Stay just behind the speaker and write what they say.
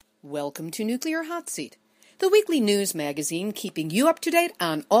Welcome to Nuclear Hot Seat, the weekly news magazine keeping you up to date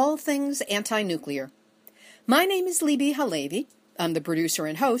on all things anti-nuclear. My name is Libby Halevi. I'm the producer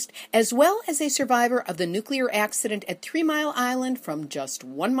and host, as well as a survivor of the nuclear accident at 3 Mile Island from just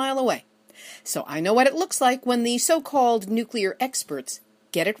 1 mile away. So I know what it looks like when the so-called nuclear experts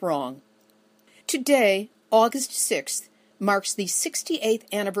get it wrong. Today, August 6th, marks the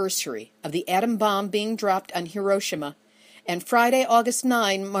 68th anniversary of the atom bomb being dropped on Hiroshima, and Friday, August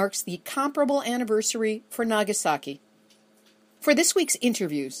 9, marks the comparable anniversary for Nagasaki. For this week's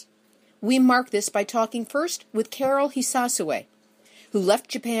interviews, we mark this by talking first with Carol Hisasue, who left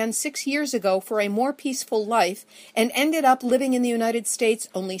Japan 6 years ago for a more peaceful life and ended up living in the United States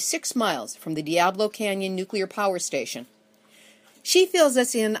only 6 miles from the Diablo Canyon nuclear power station. She fills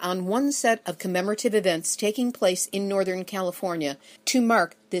us in on one set of commemorative events taking place in Northern California to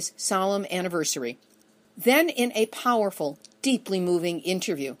mark this solemn anniversary. Then, in a powerful, deeply moving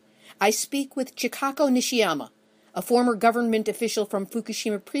interview, I speak with Chikako Nishiyama, a former government official from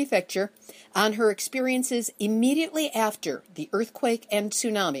Fukushima Prefecture, on her experiences immediately after the earthquake and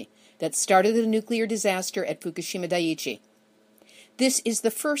tsunami that started the nuclear disaster at Fukushima Daiichi. This is the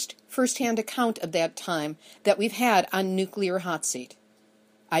first-hand account of that time that we've had on Nuclear Hot Seat.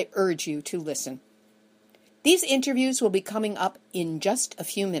 I urge you to listen. These interviews will be coming up in just a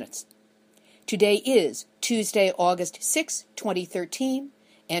few minutes. Today is Tuesday, August 6, 2013,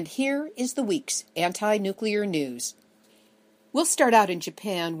 and here is the week's anti-nuclear news. We'll start out in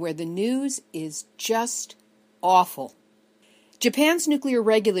Japan, where the news is just awful. Japan's Nuclear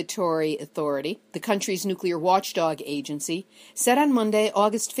Regulatory Authority, the country's nuclear watchdog agency, said on Monday,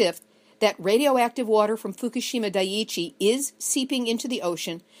 August 5th, that radioactive water from Fukushima Daiichi is seeping into the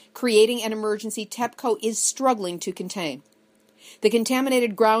ocean, creating an emergency TEPCO is struggling to contain. The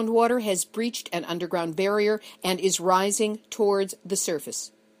contaminated groundwater has breached an underground barrier and is rising towards the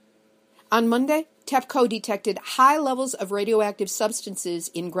surface. On Monday, TEPCO detected high levels of radioactive substances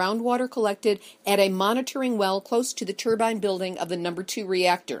in groundwater collected at a monitoring well close to the turbine building of the No. 2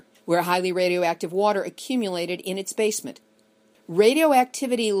 reactor, where highly radioactive water accumulated in its basement.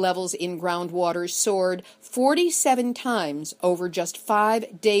 Radioactivity levels in groundwater soared 47 times over just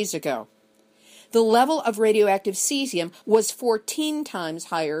 5 days ago. The level of radioactive cesium was 14 times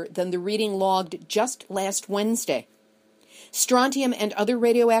higher than the reading logged just last Wednesday. Strontium and other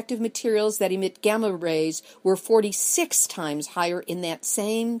radioactive materials that emit gamma rays were 46 times higher in that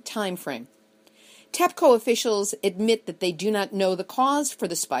same time frame. TEPCO officials admit that they do not know the cause for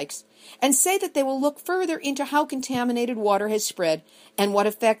the spikes and say that they will look further into how contaminated water has spread and what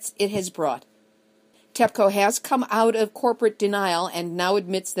effects it has brought. TEPCO has come out of corporate denial and now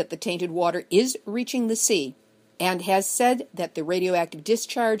admits that the tainted water is reaching the sea and has said that the radioactive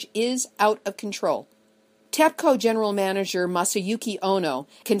discharge is out of control. TEPCO General Manager Masayuki Ono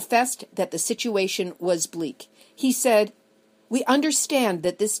confessed that the situation was bleak. He said, "We understand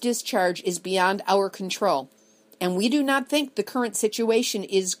that this discharge is beyond our control, and we do not think the current situation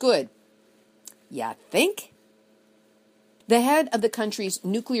is good." Ya think? The head of the country's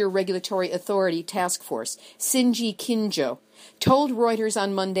Nuclear Regulatory Authority task force, Shinji Kinjo, told Reuters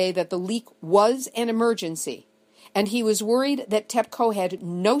on Monday that the leak was an emergency, and he was worried that TEPCO had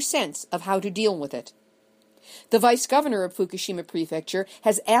no sense of how to deal with it. The vice governor of Fukushima Prefecture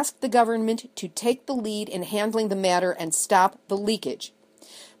has asked the government to take the lead in handling the matter and stop the leakage.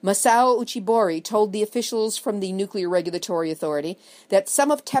 Masao Uchibori told the officials from the Nuclear Regulatory Authority that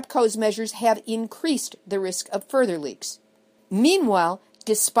some of TEPCO's measures have increased the risk of further leaks. Meanwhile,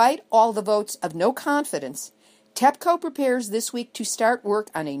 despite all the votes of no confidence, TEPCO prepares this week to start work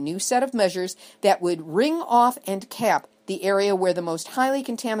on a new set of measures that would ring off and cap the area where the most highly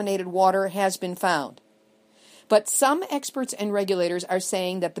contaminated water has been found. But some experts and regulators are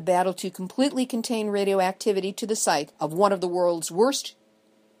saying that the battle to completely contain radioactivity to the site of one of the world's worst...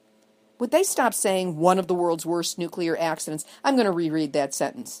 Would they stop saying one of the world's worst nuclear accidents? I'm going to reread that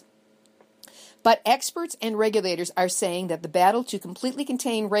sentence. But experts and regulators are saying that the battle to completely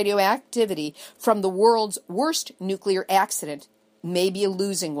contain radioactivity from the world's worst nuclear accident may be a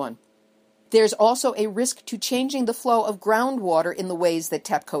losing one. There's also a risk to changing the flow of groundwater in the ways that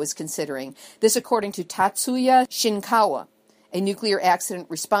TEPCO is considering. This according to Tatsuya Shinkawa, a nuclear accident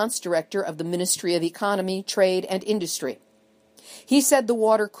response director of the Ministry of Economy, Trade, and Industry. He said the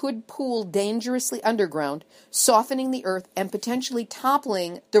water could pool dangerously underground, softening the earth and potentially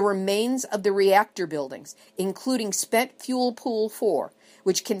toppling the remains of the reactor buildings, including Spent Fuel Pool 4,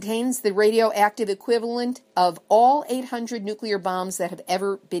 which contains the radioactive equivalent of all 800 nuclear bombs that have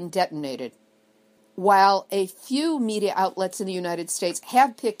ever been detonated. While a few media outlets in the United States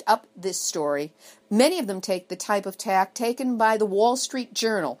have picked up this story, many of them take the type of tack taken by the Wall Street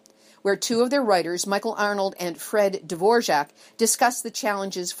Journal, where two of their writers, Michael Arnold and Fred Dvorak, discussed the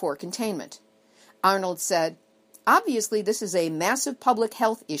challenges for containment. Arnold said, "Obviously, this is a massive public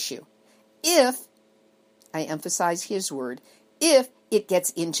health issue. If, I emphasize his word, if it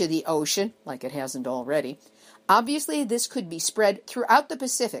gets into the ocean, like it hasn't already, obviously this could be spread throughout the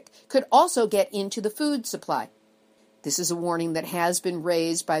Pacific, could also get into the food supply." This is a warning that has been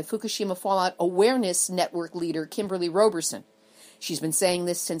raised by Fukushima Fallout Awareness Network leader Kimberly Roberson. She's been saying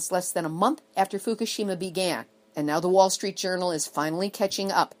this since less than a month after Fukushima began, and now the Wall Street Journal is finally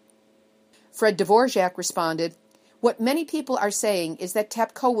catching up. Fred Dvorak responded, "What many people are saying is that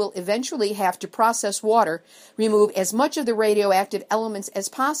TEPCO will eventually have to process water, remove as much of the radioactive elements as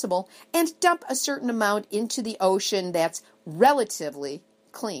possible, and dump a certain amount into the ocean that's relatively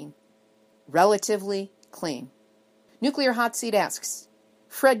clean." Relatively clean. Nuclear Hot Seat asks,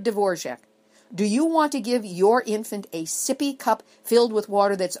 Fred Dvorak, do you want to give your infant a sippy cup filled with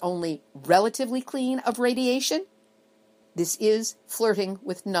water that's only relatively clean of radiation? This is flirting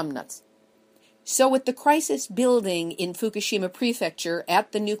with numbnuts. So with the crisis building in Fukushima Prefecture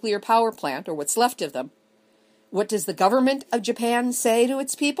at the nuclear power plant, or what's left of them, what does the government of Japan say to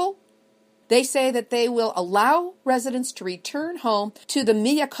its people? They say that they will allow residents to return home to the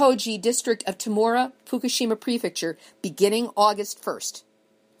Miyakoji district of Tamura, Fukushima Prefecture, beginning August 1st.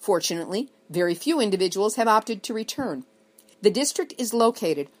 Fortunately, very few individuals have opted to return. The district is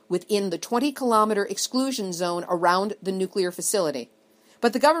located within the 20-kilometer exclusion zone around the nuclear facility.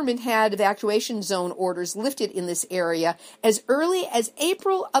 But the government had evacuation zone orders lifted in this area as early as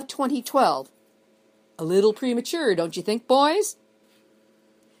April of 2012. A little premature, don't you think, boys?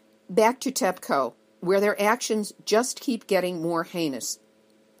 Back to TEPCO, where their actions just keep getting more heinous.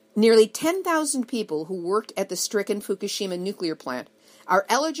 Nearly 10,000 people who worked at the stricken Fukushima nuclear plant are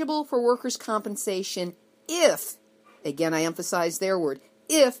eligible for workers' compensation if, again I emphasize their word,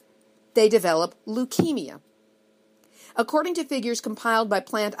 if they develop leukemia. According to figures compiled by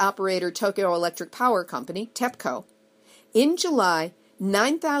plant operator Tokyo Electric Power Company, TEPCO, in July,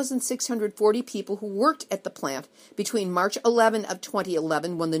 9,640 people who worked at the plant between March 11 of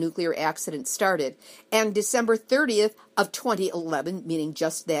 2011, when the nuclear accident started, and December 30th of 2011, meaning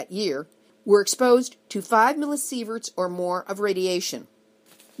just that year, were exposed to 5 millisieverts or more of radiation.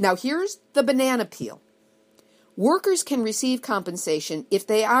 Now here's the banana peel. Workers can receive compensation if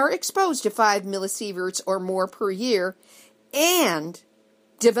they are exposed to 5 millisieverts or more per year and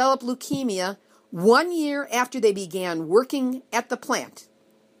develop leukemia 1 year after they began working at the plant.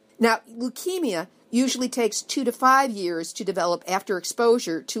 Now, leukemia usually takes 2 to 5 years to develop after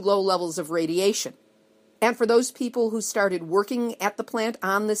exposure to low levels of radiation. And for those people who started working at the plant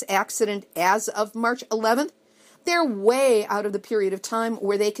on this accident as of March 11th, they're way out of the period of time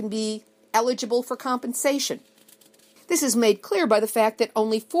where they can be eligible for compensation. This is made clear by the fact that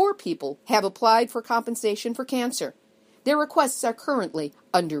only 4 people have applied for compensation for cancer. Their requests are currently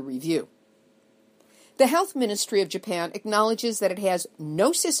under review. The Health Ministry of Japan acknowledges that it has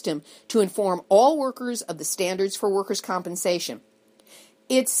no system to inform all workers of the standards for workers' compensation.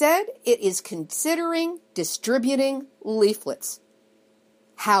 It said it is considering distributing leaflets.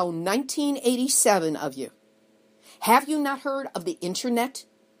 How 1987 of you. Have you not heard of the Internet?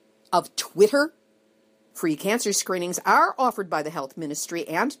 Of Twitter? Free cancer screenings are offered by the Health Ministry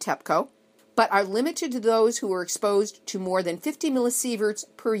and TEPCO, but are limited to those who are exposed to more than 50 millisieverts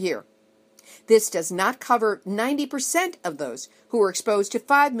per year. This does not cover 90% of those who are exposed to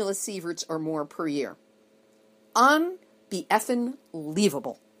 5 millisieverts or more per year.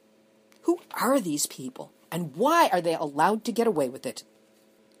 Unbe-effin-leavable. Who are these people, and why are they allowed to get away with it?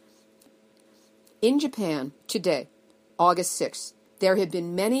 In Japan, today, August 6th, there have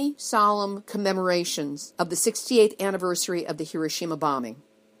been many solemn commemorations of the 68th anniversary of the Hiroshima bombing.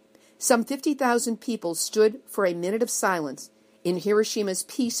 Some 50,000 people stood for a minute of silence in Hiroshima's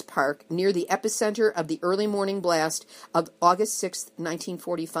Peace Park near the epicenter of the early morning blast of August 6,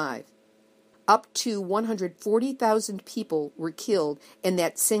 1945. Up to 140,000 people were killed in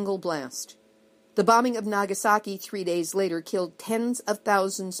that single blast. The bombing of Nagasaki 3 days later killed tens of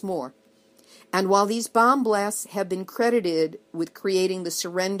thousands more. And while these bomb blasts have been credited with creating the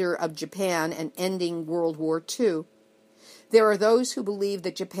surrender of Japan and ending World War II, there are those who believe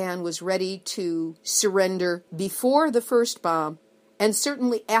that Japan was ready to surrender before the first bomb and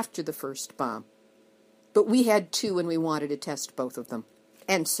certainly after the first bomb. But we had 2 and we wanted to test both of them.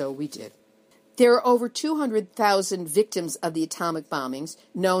 And so we did. There are over 200,000 victims of the atomic bombings,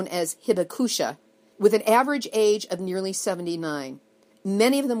 known as hibakusha, with an average age of nearly 79.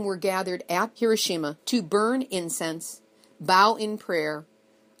 Many of them were gathered at Hiroshima to burn incense, bow in prayer,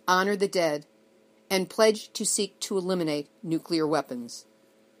 honor the dead, and pledge to seek to eliminate nuclear weapons.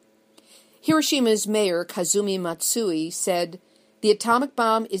 Hiroshima's mayor, Kazumi Matsui, said, "The atomic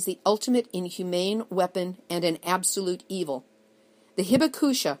bomb is the ultimate inhumane weapon and an absolute evil. The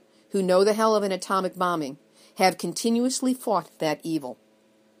Hibakusha, who know the hell of an atomic bombing, have continuously fought that evil."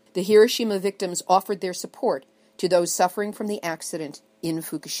 The Hiroshima victims offered their support to those suffering from the accident in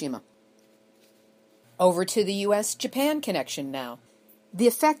Fukushima. Over to the U.S.-Japan connection now. The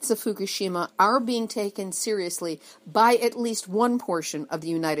effects of Fukushima are being taken seriously by at least one portion of the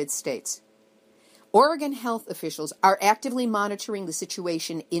United States. Oregon health officials are actively monitoring the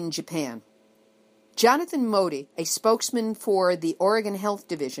situation in Japan. Jonathan Modi, a spokesman for the Oregon Health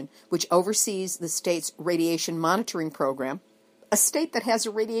Division, which oversees the state's radiation monitoring program, a state that has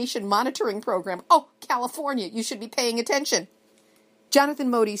a radiation monitoring program. Oh, California, you should be paying attention. Jonathan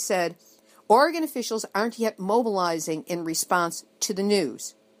Modi said, "Oregon officials aren't yet mobilizing in response to the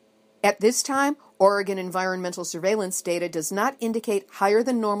news. At this time, Oregon environmental surveillance data does not indicate higher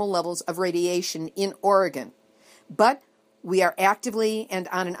than normal levels of radiation in Oregon. But we are actively and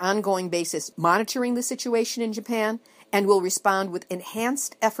on an ongoing basis monitoring the situation in Japan and will respond with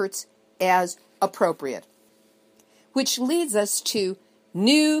enhanced efforts as appropriate." Which leads us to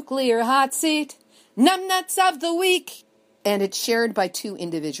Nuclear Hot Seat, Numbnuts of the Week. And it's shared by two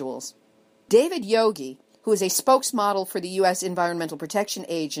individuals. David Yogi, who is a spokesmodel for the U.S. Environmental Protection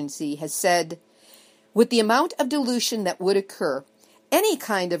Agency, has said, "With the amount of dilution that would occur, any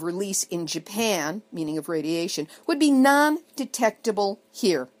kind of release in Japan, meaning of radiation, would be non-detectable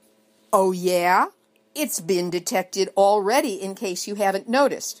here." Oh yeah? It's been detected already, in case you haven't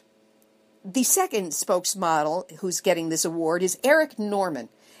noticed. The second spokesmodel who's getting this award is Eric Norman,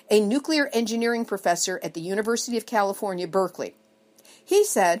 a nuclear engineering professor at the University of California, Berkeley. He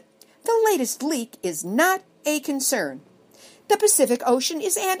said, "The latest leak is not a concern. The Pacific Ocean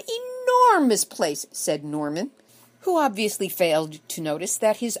is an enormous place," said Norman, who obviously failed to notice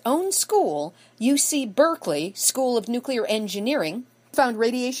that his own school, UC Berkeley School of Nuclear Engineering, found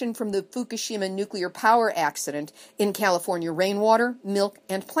radiation from the Fukushima nuclear power accident in California rainwater, milk,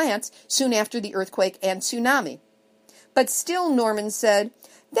 and plants soon after the earthquake and tsunami. But still, Norman said,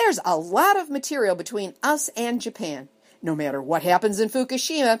 "There's a lot of material between us and Japan. No matter what happens in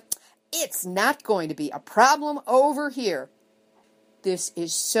Fukushima, it's not going to be a problem over here." This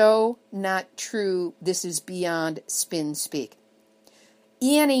is so not true. This is beyond spin speak.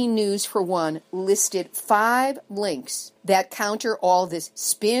 E&E News, for one, listed 5 links that counter all this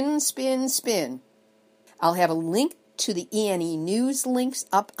spin, spin, spin. I'll have a link to the E&E News links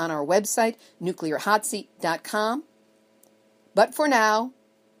up on our website, nuclearhotseat.com. But for now,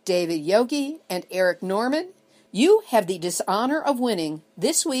 David Yogi and Eric Norman, you have the dishonor of winning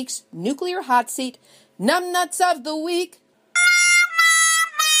this week's Nuclear Hot Seat Numbnuts of the Week.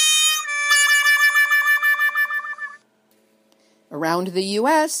 Around the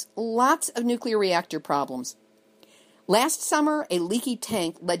U.S., lots of nuclear reactor problems. Last summer, a leaky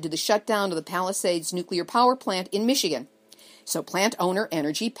tank led to the shutdown of the Palisades nuclear power plant in Michigan. So plant owner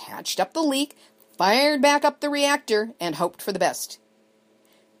Energy patched up the leak, fired back up the reactor, and hoped for the best.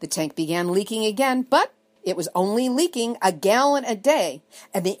 The tank began leaking again, but it was only leaking a gallon a day,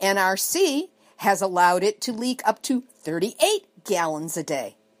 and the NRC has allowed it to leak up to 38 gallons a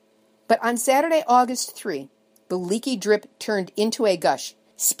day. But on Saturday, August 3, the leaky drip turned into a gush,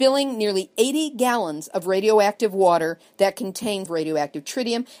 spilling nearly 80 gallons of radioactive water that contained radioactive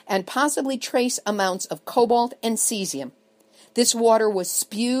tritium and possibly trace amounts of cobalt and cesium. This water was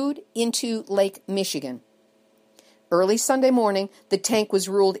spewed into Lake Michigan. Early Sunday morning, the tank was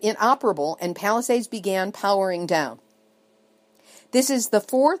ruled inoperable and Palisades began powering down. This is the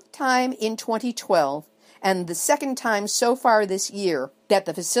 4th time in 2012 and the 2nd time so far this year that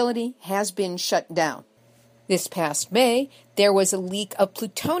the facility has been shut down. This past May, there was a leak of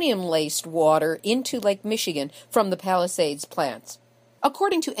plutonium-laced water into Lake Michigan from the Palisades plants.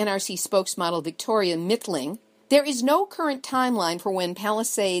 According to NRC spokesmodel Victoria Mittling, there is no current timeline for when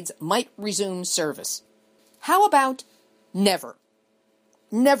Palisades might resume service. How about never?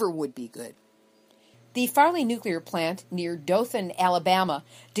 Never would be good. The Farley nuclear plant near Dothan, Alabama,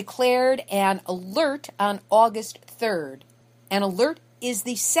 declared an alert on August 3rd. An alert is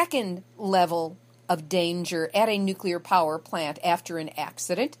the 2nd level of danger at a nuclear power plant after an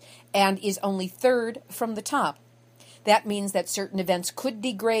accident and is only 3rd from the top. That means that certain events could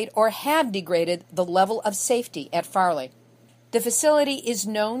degrade or have degraded the level of safety at Farley. The facility is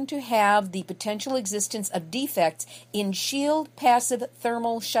known to have the potential existence of defects in Shield Passive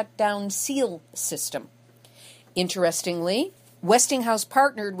Thermal Shutdown Seal System. Interestingly, Westinghouse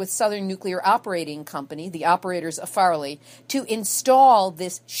partnered with Southern Nuclear Operating Company, the operators of Farley, to install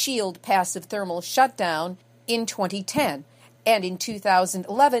this Shield Passive Thermal Shutdown in 2010, And in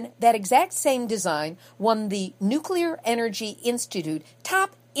 2011, that exact same design won the Nuclear Energy Institute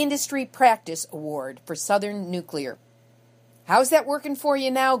Top Industry Practice Award for Southern Nuclear. How's that working for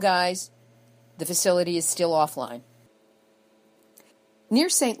you now, guys? The facility is still offline. Near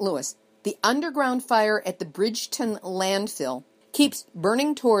St. Louis, the underground fire at the Bridgeton landfill keeps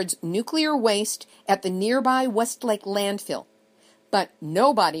burning towards nuclear waste at the nearby Westlake landfill. But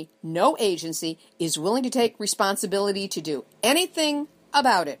nobody, no agency, is willing to take responsibility to do anything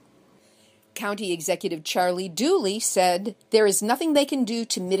about it. County Executive Charlie Dooley said there is nothing they can do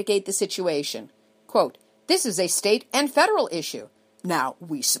to mitigate the situation. Quote, "This is a state and federal issue. Now,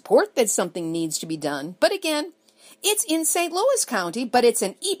 we support that something needs to be done, but again, it's in St. Louis County, but it's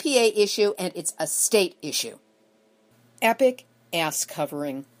an EPA issue and it's a state issue." Epic ass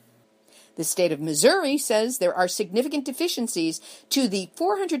covering. The state of Missouri says there are significant deficiencies to the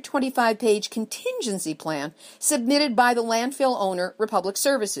 425-page contingency plan submitted by the landfill owner, Republic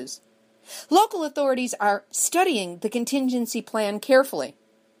Services. Local authorities are studying the contingency plan carefully.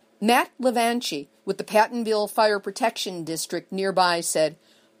 Matt Levanchi with the Pattonville Fire Protection District nearby said,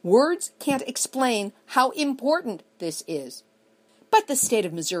 "Words can't explain how important this is." But the state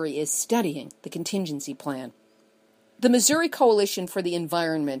of Missouri is studying the contingency plan. The Missouri Coalition for the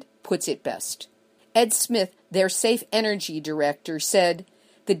Environment puts it best. Ed Smith, their Safe Energy Director, said,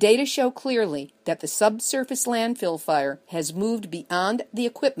 "The data show clearly that the subsurface landfill fire has moved beyond the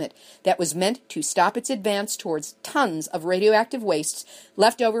equipment that was meant to stop its advance towards tons of radioactive wastes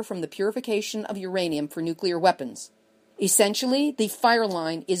left over from the purification of uranium for nuclear weapons. Essentially, the fire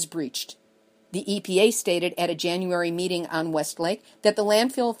line is breached." The EPA stated at a January meeting on Westlake that the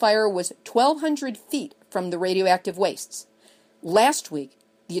landfill fire was 1,200 feet from the radioactive wastes. Last week,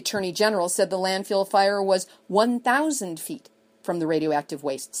 the Attorney General said the landfill fire was 1,000 feet from the radioactive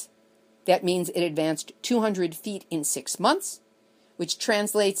wastes. That means it advanced 200 feet in 6 months, which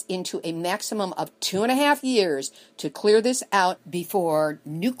translates into a maximum of 2.5 years to clear this out before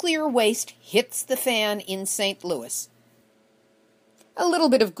nuclear waste hits the fan in St. Louis. A little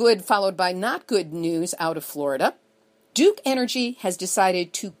bit of good followed by not good news out of Florida. Duke Energy has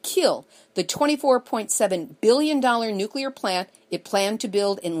decided to kill the $24.7 billion nuclear plant it planned to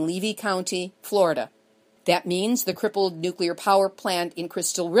build in Levy County, Florida. That means the crippled nuclear power plant in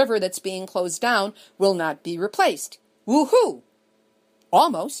Crystal River that's being closed down will not be replaced. Woohoo!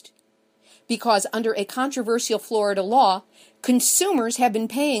 Almost. Because under a controversial Florida law, consumers have been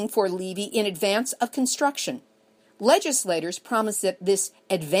paying for Levy in advance of construction. Legislators promised that this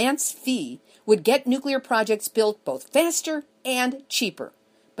advance fee would get nuclear projects built both faster and cheaper.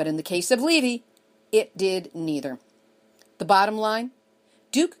 But in the case of Levy, it did neither. The bottom line?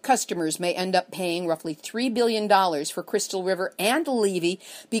 Duke customers may end up paying roughly $3 billion for Crystal River and Levy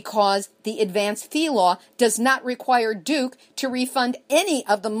because the advance fee law does not require Duke to refund any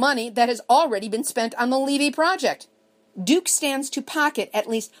of the money that has already been spent on the Levy project. Duke stands to pocket at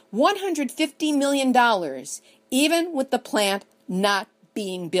least $150 million, even with the plant not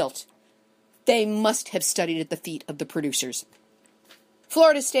being built. They must have studied at the feet of the producers.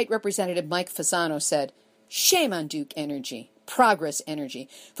 Florida State Representative Mike Fasano said, "Shame on Duke Energy, Progress Energy,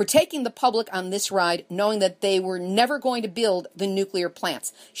 for taking the public on this ride knowing that they were never going to build the nuclear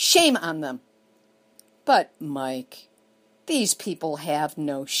plants. Shame on them." But, Mike, these people have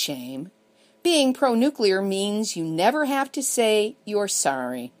no shame. Being pro-nuclear means you never have to say you're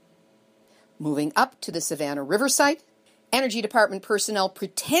sorry. Moving up to the Savannah River site, Energy Department personnel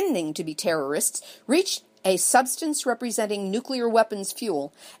pretending to be terrorists reached a substance representing nuclear weapons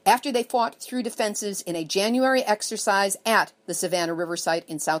fuel after they fought through defenses in a January exercise at the Savannah River site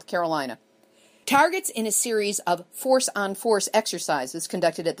in South Carolina. Targets in a series of force-on-force exercises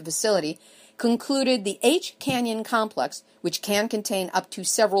conducted at the facility concluded the H Canyon complex, which can contain up to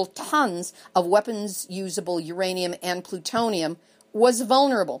several tons of weapons-usable uranium and plutonium, was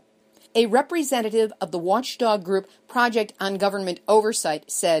vulnerable. A representative of the watchdog group Project on Government Oversight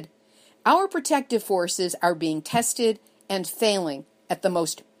said, "Our protective forces are being tested and failing at the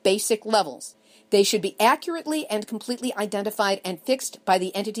most basic levels. They should be accurately and completely identified and fixed by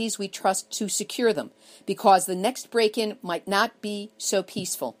the entities we trust to secure them, because the next break-in might not be so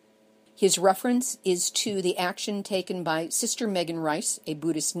peaceful." His reference is to the action taken by Sister Megan Rice, a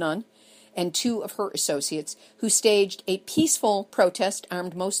Buddhist nun, and 2 of her associates, who staged a peaceful protest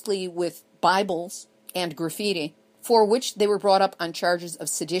armed mostly with Bibles and graffiti, for which they were brought up on charges of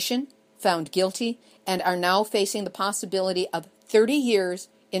sedition, found guilty, and are now facing the possibility of 30 years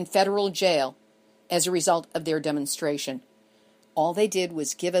in federal jail as a result of their demonstration. All they did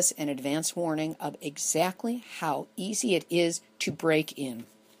was give us an advance warning of exactly how easy it is to break in.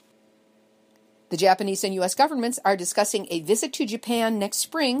 The Japanese and U.S. governments are discussing a visit to Japan next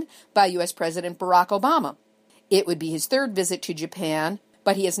spring by U.S. President Barack Obama. It would be his third visit to Japan,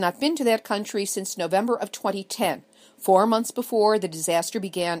 but he has not been to that country since November of 2010, 4 months before the disaster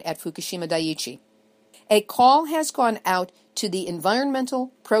began at Fukushima Daiichi. A call has gone out to the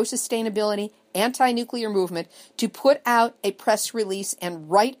environmental, pro-sustainability, anti-nuclear movement to put out a press release and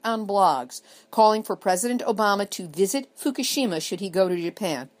write on blogs calling for President Obama to visit Fukushima should he go to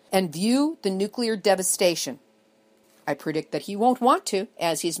Japan and view the nuclear devastation. I predict that he won't want to,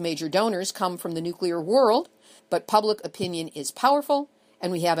 as his major donors come from the nuclear world, but public opinion is powerful,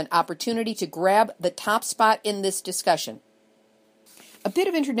 and we have an opportunity to grab the top spot in this discussion. A bit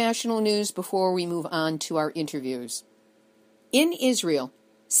of international news before we move on to our interviews. In Israel,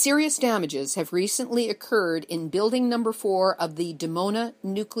 serious damages have recently occurred in building number 4 of the Dimona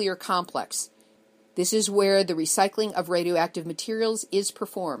nuclear complex. This is where the recycling of radioactive materials is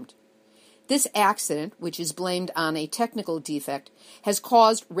performed. This accident, which is blamed on a technical defect, has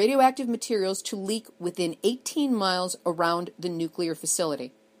caused radioactive materials to leak within 18 miles around the nuclear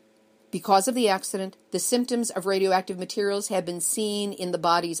facility. Because of the accident, the symptoms of radioactive materials have been seen in the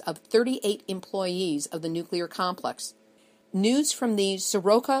bodies of 38 employees of the nuclear complex. News from the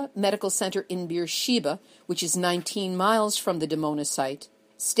Soroka Medical Center in Beersheba, which is 19 miles from the Dimona site,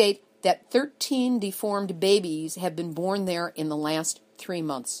 state that 13 deformed babies have been born there in the last 3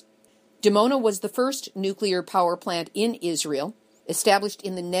 months. Dimona was the first nuclear power plant in Israel, established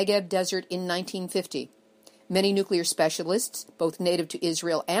in the Negev Desert in 1950. Many nuclear specialists, both native to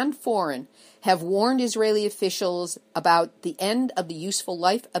Israel and foreign, have warned Israeli officials about the end of the useful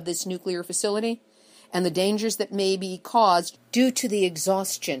life of this nuclear facility and the dangers that may be caused due to the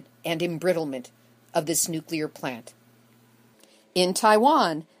exhaustion and embrittlement of this nuclear plant. In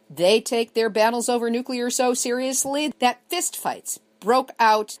Taiwan, they take their battles over nuclear so seriously that fistfights broke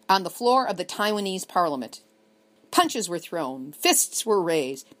out on the floor of the Taiwanese parliament. Punches were thrown, fists were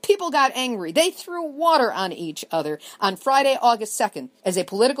raised, people got angry, they threw water on each other on Friday, August 2nd, as a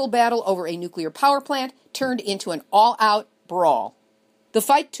political battle over a nuclear power plant turned into an all-out brawl. The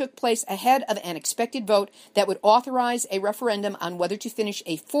fight took place ahead of an expected vote that would authorize a referendum on whether to finish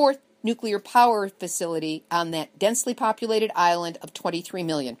a 4th nuclear power facility on that densely populated island of 23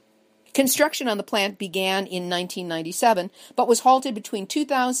 million. Construction on the plant began in 1997, but was halted between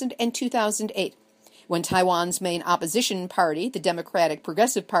 2000 and 2008, when Taiwan's main opposition party, the Democratic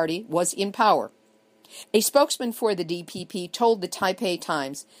Progressive Party, was in power. A spokesman for the DPP told the Taipei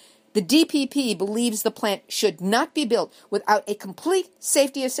Times, "The DPP believes the plant should not be built without a complete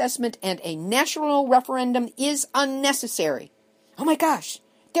safety assessment, and a national referendum is unnecessary." Oh my gosh,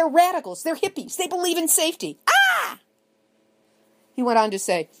 they're radicals, they're hippies, they believe in safety. Ah! He went on to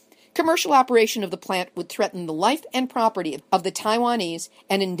say, commercial operation of the plant would threaten the life and property of the Taiwanese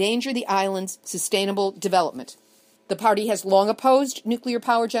and endanger the island's sustainable development. The party has long opposed nuclear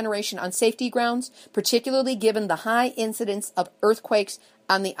power generation on safety grounds, particularly given the high incidence of earthquakes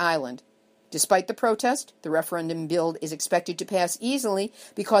on the island. Despite the protest, the referendum bill is expected to pass easily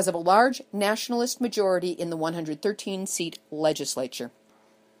because of a large nationalist majority in the 113-seat legislature.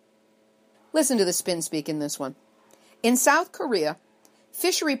 Listen to the spin speak in this one. In South Korea,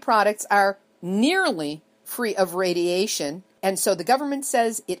 fishery products are nearly free of radiation, and so the government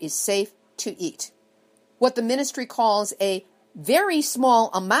says it is safe to eat. What the ministry calls a very small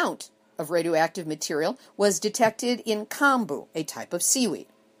amount of radioactive material was detected in kombu, a type of seaweed.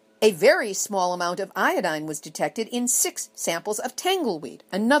 A very small amount of iodine was detected in 6 samples of tangleweed,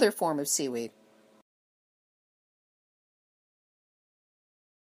 another form of seaweed.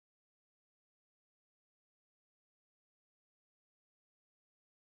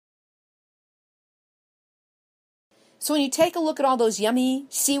 So when you take a look at all those yummy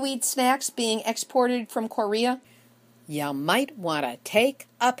seaweed snacks being exported from Korea, you might want to take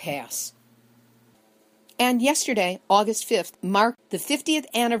a pass. And yesterday, August 5th, marked the 50th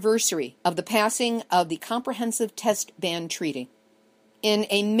anniversary of the passing of the Comprehensive Test Ban Treaty. In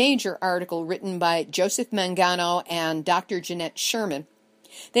a major article written by Joseph Mangano and Dr. Jeanette Sherman,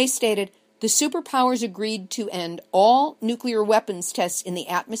 they stated, the superpowers agreed to end all nuclear weapons tests in the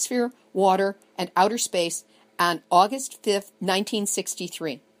atmosphere, water, and outer space on August 5,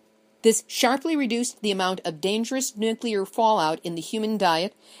 1963. This sharply reduced the amount of dangerous nuclear fallout in the human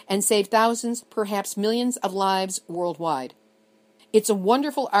diet and saved thousands, perhaps millions of lives worldwide. It's a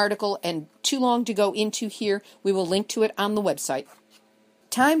wonderful article and too long to go into here. We will link to it on the website.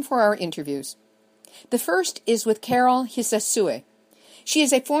 Time for our interviews. The first is with Carol Hisasue. She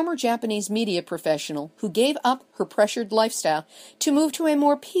is a former Japanese media professional who gave up her pressured lifestyle to move to a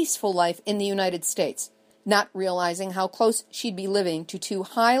more peaceful life in the United States. not realizing how close she'd be living to two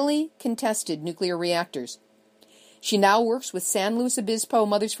highly contested nuclear reactors. She now works with San Luis Obispo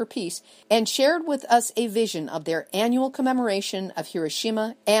Mothers for Peace and shared with us a vision of their annual commemoration of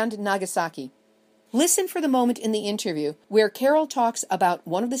Hiroshima and Nagasaki. Listen for the moment in the interview where Carol talks about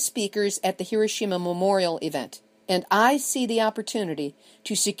one of the speakers at the Hiroshima Memorial event, and I see the opportunity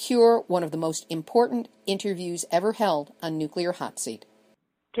to secure one of the most important interviews ever held on Nuclear Hot Seat.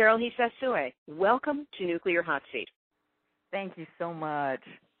 Carol Hisasue, welcome to Nuclear Hot Seat. Thank you so much.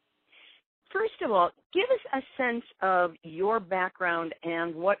 First of all, give us a sense of your background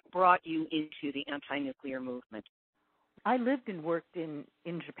and what brought you into the anti-nuclear movement. I lived and worked in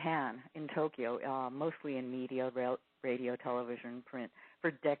Japan, in Tokyo, mostly in media, radio, television, print,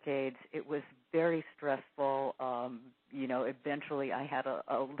 for decades. It was very stressful. Eventually I had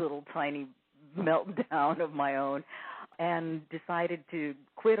a little tiny meltdown of my own and decided to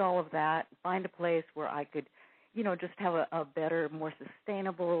quit all of that, find a place where I could just have a better, more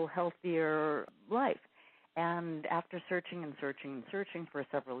sustainable, healthier life. And after searching for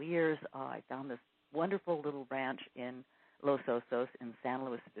several years, I found this wonderful little ranch in Los Osos in San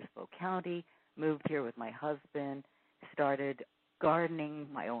Luis Obispo County, moved here with my husband, started gardening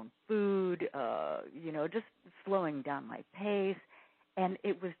my own food, just slowing down my pace. And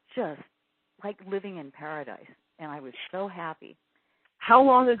it was just like living in paradise. And I was so happy. How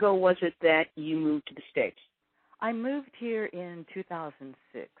long ago was it that you moved to the States? I moved here in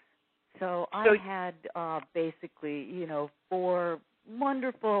 2006. So I had basically, 4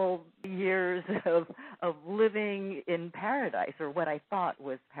 wonderful years of living in paradise, or what I thought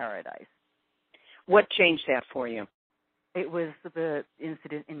was paradise. What changed that for you? It was the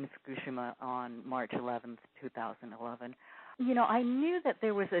incident in Fukushima on March 11th, 2011. I knew that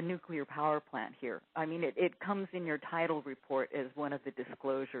there was a nuclear power plant here. I mean, it comes in your title report as one of the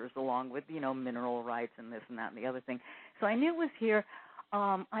disclosures, along with, mineral rights and this and that and the other thing. So I knew it was here.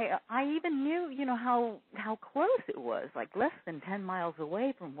 I even knew, how close it was, like less than 10 miles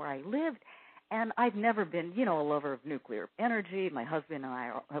away from where I lived. And I've never been, a lover of nuclear energy. My husband and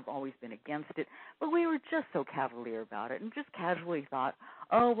I have always been against it. But we were just so cavalier about it and just casually thought,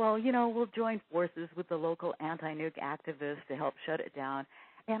 oh, well, we'll join forces with the local anti-nuke activists to help shut it down.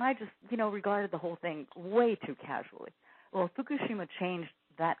 And I just, regarded the whole thing way too casually. Well, Fukushima changed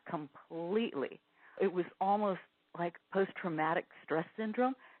that completely. It was almost like post-traumatic stress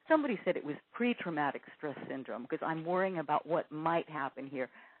syndrome. Somebody said it was pre-traumatic stress syndrome because I'm worrying about what might happen here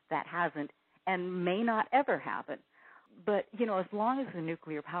that hasn't and may not ever happen. But, as long as the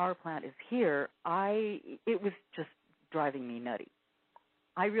nuclear power plant is here, it was just driving me nutty.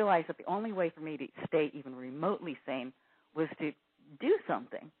 I realized that the only way for me to stay even remotely sane was to do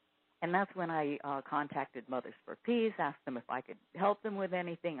something. And that's when I contacted Mothers for Peace, asked them if I could help them with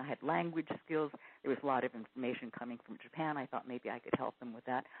anything. I had language skills. There was a lot of information coming from Japan. I thought maybe I could help them with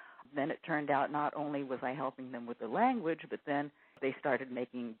that. Then it turned out not only was I helping them with the language, but then they started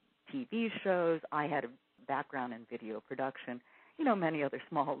making TV shows. I had a background in video production, many other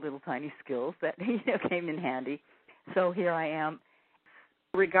small little tiny skills that came in handy. So here I am.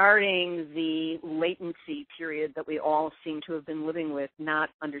 Regarding the latency period that we all seem to have been living with, not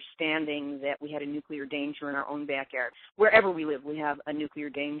understanding that we had a nuclear danger in our own backyard. Wherever we live, we have a nuclear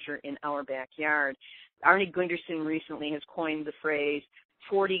danger in our backyard. Arnie Gundersen recently has coined the phrase,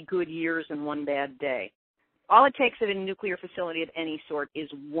 40 good years and one bad day. All it takes at a nuclear facility of any sort is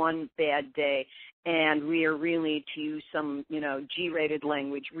one bad day, and we are really, to use some, G-rated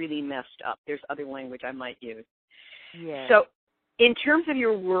language, really messed up. There's other language I might use. Yeah. So in terms of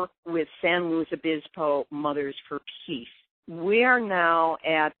your work with San Luis Obispo Mothers for Peace, we are now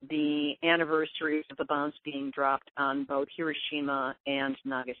at the anniversary of the bombs being dropped on both Hiroshima and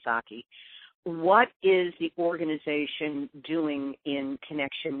Nagasaki. What is the organization doing in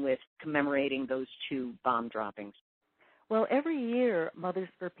connection with commemorating those two bomb droppings? Well, every year, Mothers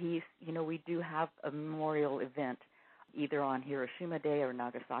for Peace, we do have a memorial event, either on Hiroshima Day or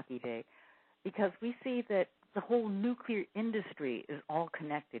Nagasaki Day, because we see that the whole nuclear industry is all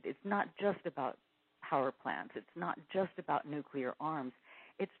connected. It's not just about power plants. It's not just about nuclear arms.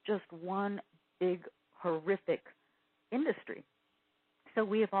 It's just one big, horrific industry. So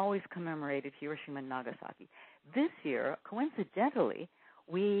we have always commemorated Hiroshima and Nagasaki. This year, coincidentally,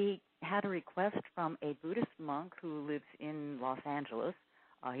 we had a request from a Buddhist monk who lives in Los Angeles.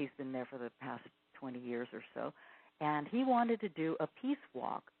 He's been there for the past 20 years or so. And he wanted to do a peace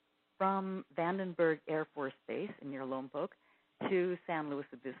walk from Vandenberg Air Force Base near Lombok to San Luis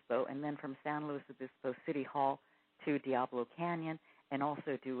Obispo, and then from San Luis Obispo City Hall to Diablo Canyon, and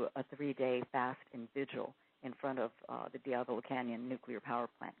also do a 3-day fast and vigil in front of the Diablo Canyon nuclear power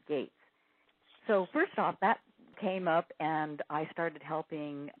plant gates. So first off, that came up, and I started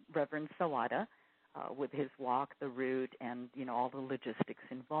helping Reverend Sawada with his walk, the route, and, all the logistics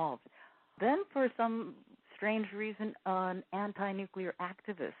involved. Then for some strange reason, an anti-nuclear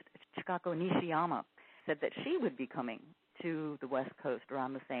activist, Chikako Nishiyama, said that she would be coming to the West Coast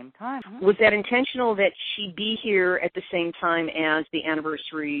around the same time. Was that intentional that she be here at the same time as the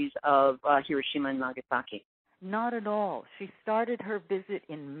anniversaries of Hiroshima and Nagasaki? Not at all. She started her visit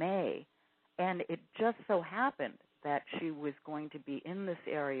in May, and it just so happened that she was going to be in this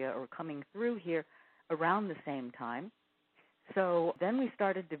area or coming through here around the same time. So then we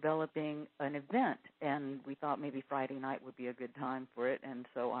started developing an event, and we thought maybe Friday night would be a good time for it. And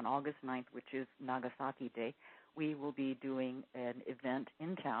so on August 9th, which is Nagasaki Day, we will be doing an event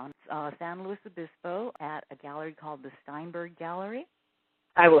in town, San Luis Obispo, at a gallery called the Steinberg Gallery.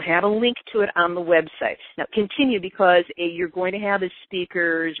 I will have a link to it on the website. Now, continue, because you're going to have as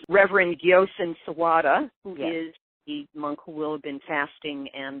speakers Reverend Gyosen Sawada, who is the monk who will have been fasting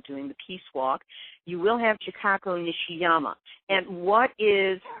and doing the peace walk. You will have Chikako Nishiyama. And what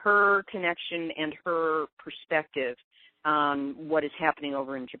is her connection and her perspective on what is happening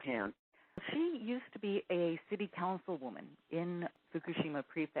over in Japan? She used to be a city councilwoman in Fukushima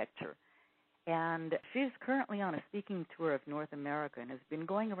Prefecture, and she's currently on a speaking tour of North America and has been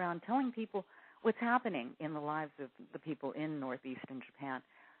going around telling people what's happening in the lives of the people in northeastern Japan.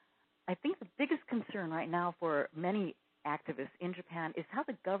 I think the biggest concern right now for many activists in Japan is how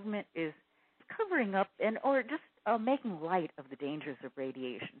the government is covering up or just making light of the dangers of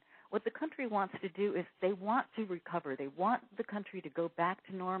radiation. What the country wants to do is they want to recover. They want the country to go back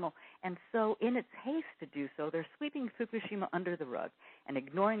to normal. And so in its haste to do so, they're sweeping Fukushima under the rug and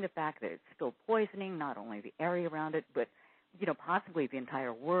ignoring the fact that it's still poisoning not only the area around it, but, possibly the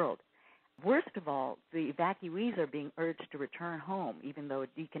entire world. Worst of all, the evacuees are being urged to return home, even though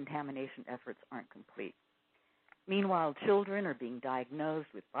decontamination efforts aren't complete. Meanwhile, children are being diagnosed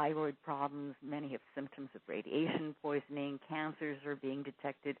with thyroid problems. Many have symptoms of radiation poisoning. Cancers are being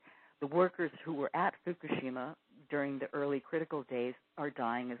detected. The workers who were at Fukushima during the early critical days are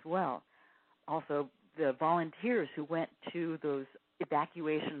dying as well. Also, the volunteers who went to those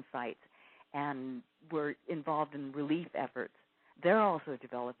evacuation sites and were involved in relief efforts, they're also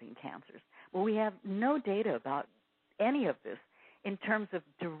developing cancers. Well, we have no data about any of this in terms of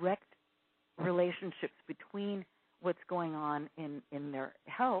direct relationships between what's going on in their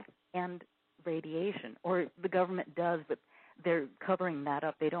health and radiation. Or the government does, but they're covering that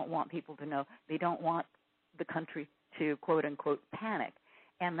up. They don't want people to know. They don't want the country to, quote-unquote, panic.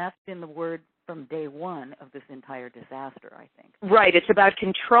 And that's been the word from day one of this entire disaster, I think. Right. It's about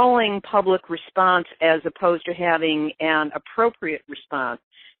controlling public response as opposed to having an appropriate response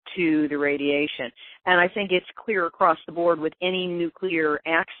to the radiation. And I think it's clear across the board with any nuclear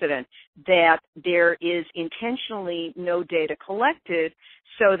accident that there is intentionally no data collected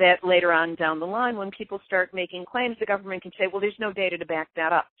so that later on down the line when people start making claims, the government can say, well, there's no data to back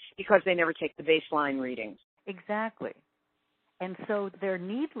that up because they never take the baseline readings. Exactly. And so they're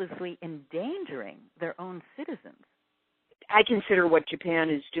needlessly endangering their own citizens. I consider what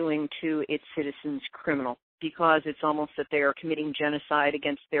Japan is doing to its citizens criminal because it's almost that they are committing genocide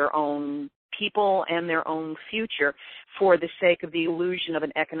against their own people and their own future for the sake of the illusion of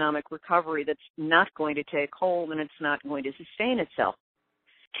an economic recovery that's not going to take hold and it's not going to sustain itself.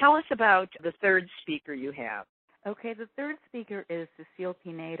 Tell us about the third speaker you have. Okay, the third speaker is Cecile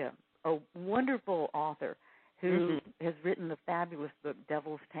Pineda, a wonderful author who has written the fabulous book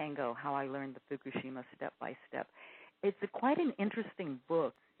Devil's Tango, How I Learned the Fukushima Step by Step. It's quite an interesting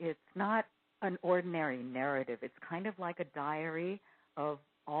book. It's not an ordinary narrative. It's kind of like a diary of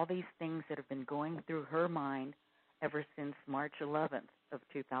all these things that have been going through her mind ever since March 11th of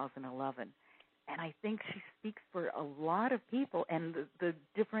 2011. And I think she speaks for a lot of people and the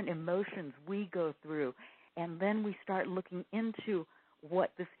different emotions we go through. And then we start looking into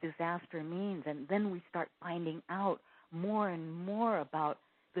what this disaster means, and then we start finding out more and more about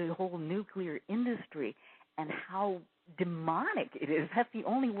the whole nuclear industry and how demonic it is. That's the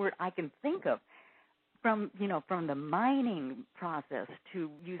only word I can think of. From the mining process to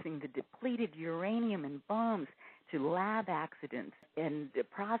using the depleted uranium in bombs to lab accidents and the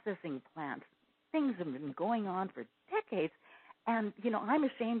processing plants. Things have been going on for decades, and, I'm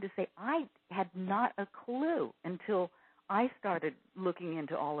ashamed to say I had not a clue until I started looking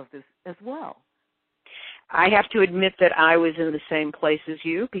into all of this as well. I have to admit that I was in the same place as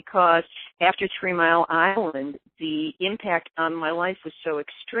you because after 3 Mile Island, the impact on my life was so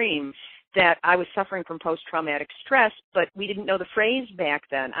extreme that I was suffering from post-traumatic stress, but we didn't know the phrase back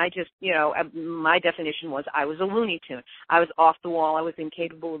then. I just, my definition was I was a Looney Tune. I was off the wall. I was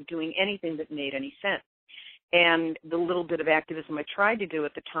incapable of doing anything that made any sense. And the little bit of activism I tried to do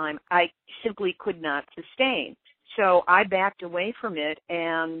at the time, I simply could not sustain. So I backed away from it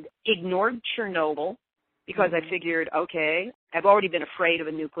and ignored Chernobyl because I figured, okay, I've already been afraid of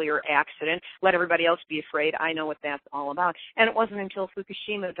a nuclear accident. Let everybody else be afraid. I know what that's all about. And it wasn't until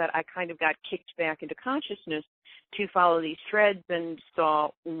Fukushima that I kind of got kicked back into consciousness to follow these threads and saw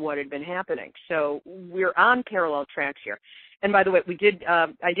what had been happening. So we're on parallel tracks here. And by the way,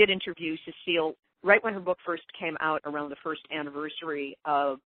 I did interview Cecile right when her book first came out around the first anniversary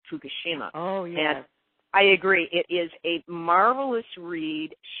of Fukushima. Oh, yes. And I agree. It is a marvelous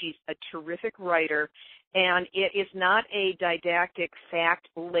read. She's a terrific writer. And it is not a didactic,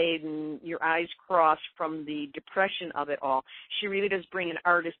 fact-laden, your eyes crossed from the depression of it all. She really does bring an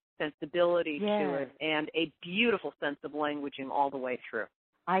artist sensibility to it and a beautiful sense of languaging all the way through.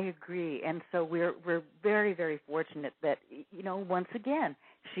 I agree. And so we're very, very fortunate that, once again,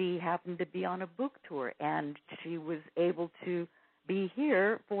 she happened to be on a book tour, and she was able to be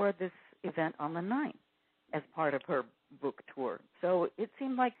here for this event on the 9th as part of her book tour. So it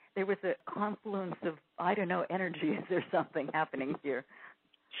seemed like there was a confluence of, energies or something happening here.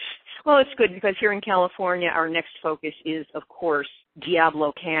 Well, it's good because here in California, our next focus is, of course,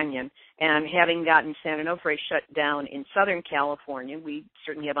 Diablo Canyon. And having gotten San Onofre shut down in Southern California, we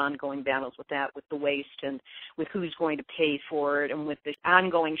certainly have ongoing battles with that, with the waste and with who's going to pay for it and with the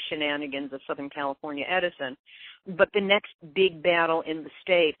ongoing shenanigans of Southern California Edison. But the next big battle in the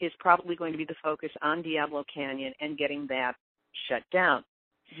state is probably going to be the focus on Diablo Canyon and getting that shut down.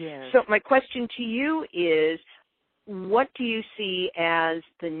 Yes. So my question to you is, what do you see as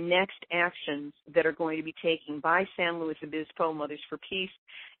the next actions that are going to be taken by San Luis Obispo, Mothers for Peace,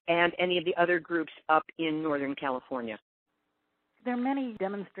 and any of the other groups up in Northern California? There are many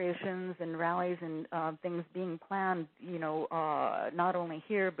demonstrations and rallies and things being planned, not only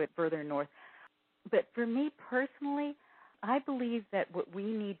here but further north. But for me personally, I believe that what we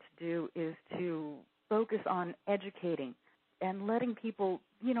need to do is to focus on educating and letting people,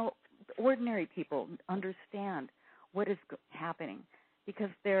 ordinary people, understand what is happening, because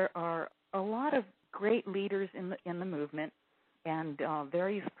there are a lot of great leaders in the movement and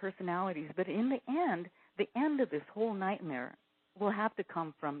various personalities. But in the end of this whole nightmare will have to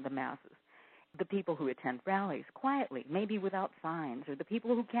come from the masses, the people who attend rallies quietly, maybe without signs, or the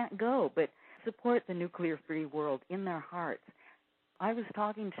people who can't go but support the nuclear-free world in their hearts. I was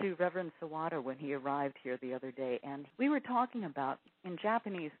talking to Reverend Sawada when he arrived here the other day, and we were talking about, in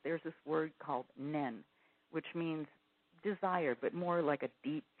Japanese, there's this word called nen, which means desire, but more like a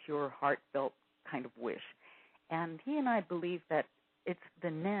deep, pure, heartfelt kind of wish. And he and I believe that it's the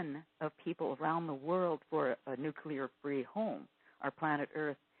nen of people around the world for a nuclear-free home, our planet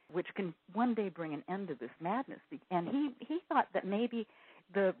Earth, which can one day bring an end to this madness. And he thought that maybe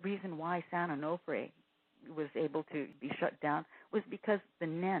the reason why San Onofre was able to be shut down was because the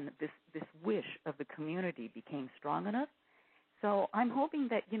nen, this wish of the community, became strong enough. So I'm hoping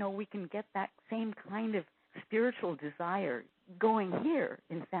that, we can get that same kind of spiritual desire going here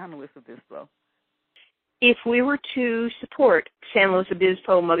in San Luis Obispo. If we were to support San Luis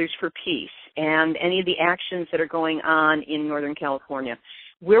Obispo Mothers for Peace and any of the actions that are going on in Northern California,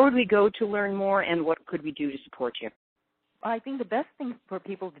 where would we go to learn more, and what could we do to support you? I think the best thing for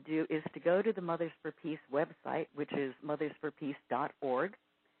people to do is to go to the Mothers for Peace website, which is mothersforpeace.org.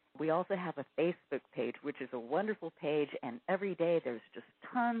 We also have a Facebook page, which is a wonderful page, and every day there's just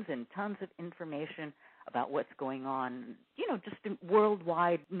tons and tons of information about what's going on, just in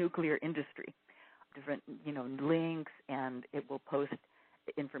worldwide nuclear industry. Different, links, and it will post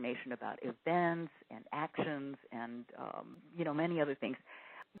information about events and actions and, many other things.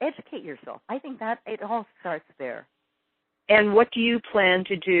 Educate yourself. I think that it all starts there. And what do you plan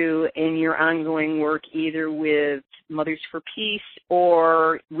to do in your ongoing work, either with Mothers for Peace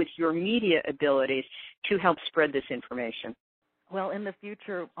or with your media abilities, to help spread this information? Well, in the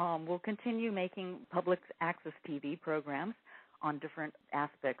future, we'll continue making public access TV programs on different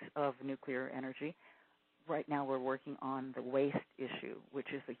aspects of nuclear energy. Right now we're working on the waste issue, which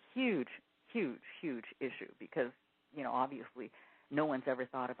is a huge, huge, huge issue because, obviously no one's ever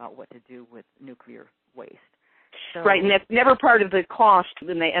thought about what to do with nuclear waste. So, right, and that's never part of the cost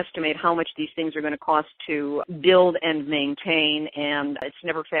when they estimate how much these things are going to cost to build and maintain, and it's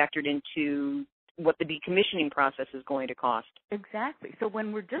never factored into what the decommissioning process is going to cost. Exactly. So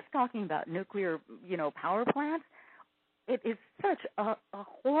when we're just talking about nuclear, power plants, it is such a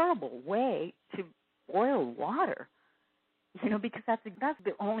horrible way to boil water. because that's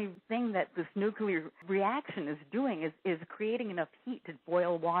the only thing that this nuclear reaction is doing is creating enough heat to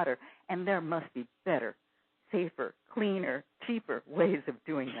boil water, and there must be better, safer, cleaner, cheaper ways of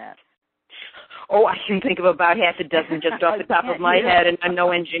doing that. Oh, I can think of about half a dozen just off the top of my head, and I'm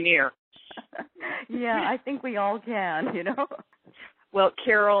no engineer. Yeah, I think we all can, Well,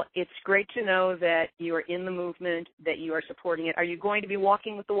 Carol, it's great to know that you are in the movement, that you are supporting it. Are you going to be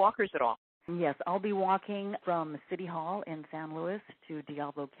walking with the walkers at all? Yes, I'll be walking from City Hall in San Luis to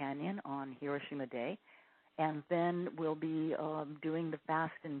Diablo Canyon on Hiroshima Day, and then we'll be doing the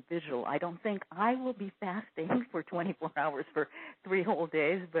fast and vigil. I don't think I will be fasting for 24 hours for 3 whole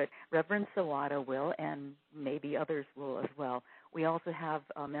days, but Reverend Sawada will, and maybe others will as well. We also have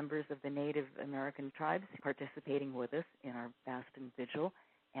members of the Native American tribes participating with us in our fast and vigil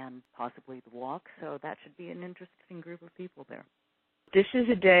and possibly the walk, so that should be an interesting group of people there. This is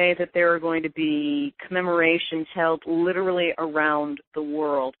a day that there are going to be commemorations held literally around the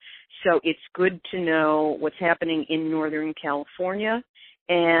world. So it's good to know what's happening in Northern California.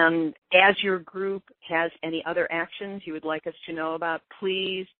 And as your group has any other actions you would like us to know about,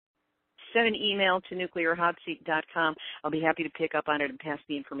 please send an email to nuclearhotseat.com. I'll be happy to pick up on it and pass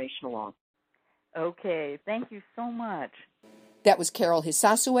the information along. Okay. Thank you so much. That was Carol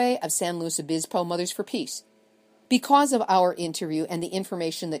Hisasue of San Luis Obispo Mothers for Peace. Because of our interview and the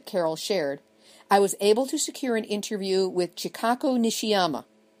information that Carol shared, I was able to secure an interview with Chikako Nishiyama.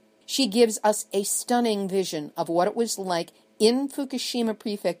 She gives us a stunning vision of what it was like in Fukushima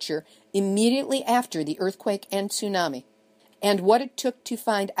Prefecture immediately after the earthquake and tsunami, and what it took to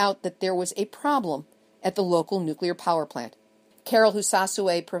find out that there was a problem at the local nuclear power plant. Carol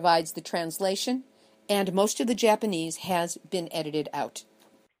Hisasue provides the translation, and most of the Japanese has been edited out.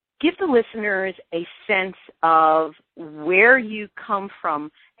 Give the listeners a sense of where you come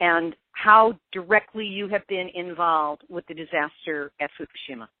from and how directly you have been involved with the disaster at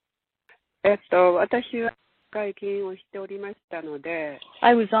Fukushima. I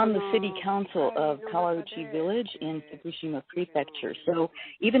was on the city council of Kawauchi Village in Fukushima Prefecture. So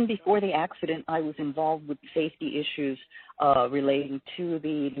even before the accident, I was involved with safety issues relating to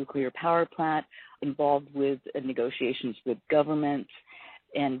the nuclear power plant, involved with negotiations with governments,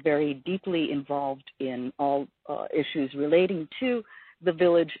 and very deeply involved in all issues relating to the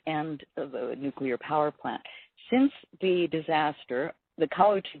village and the nuclear power plant. Since the disaster, the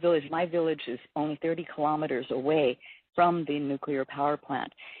Kawauchi village, my village, is only 30 kilometers away from the nuclear power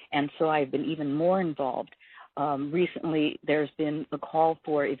plant, and so I've been even more involved. Recently, there's been a call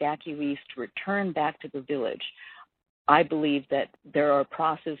for evacuees to return back to the village. I believe that there are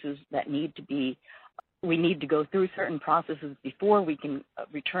processes that we need to go through certain processes before we can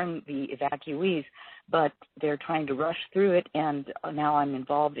return the evacuees, but they're trying to rush through it, and now I'm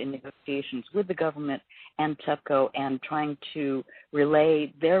involved in negotiations with the government and TEPCO and trying to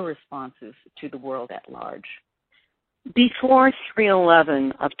relay their responses to the world at large. Before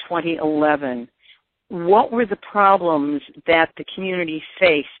 3/11 of 2011, what were the problems that the community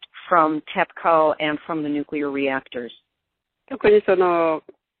faced from TEPCO and from the nuclear reactors?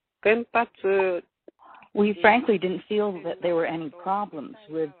 We frankly didn't feel that there were any problems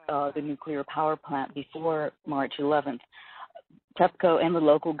with the nuclear power plant before March 11th. TEPCO and the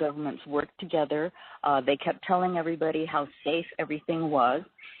local governments worked together. They kept telling everybody how safe everything was.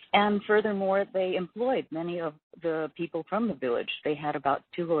 And furthermore, they employed many of the people from the village. They had about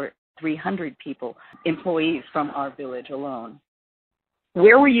 200 or 300 people, employees from our village alone.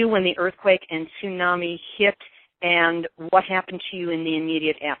 Where were you when the earthquake and tsunami hit, and what happened to you in the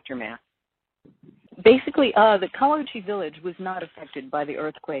immediate aftermath? Basically, the Kawauchi village was not affected by the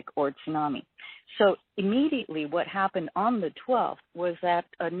earthquake or tsunami. So immediately what happened on the 12th was that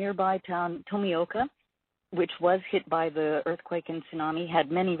a nearby town, Tomioka, which was hit by the earthquake and tsunami,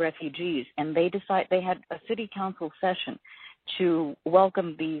 had many refugees, and they had a city council session to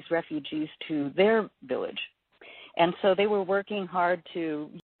welcome these refugees to their village. And so they were working hard to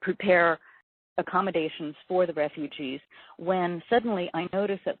prepare accommodations for the refugees when suddenly I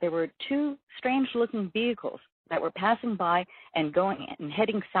noticed that there were 2 strange-looking vehicles that were passing by and going and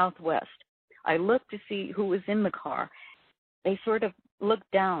heading southwest. I looked to see who was in the car. They sort of looked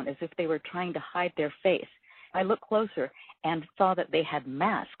down as if they were trying to hide their face. I looked closer and saw that they had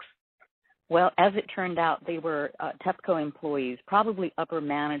masks. Well, as it turned out, they were TEPCO employees, probably upper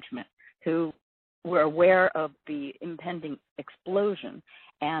management, who were aware of the impending explosion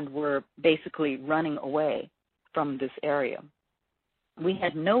and were basically running away from this area. We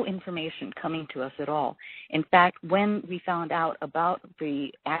had no information coming to us at all. In fact, when we found out about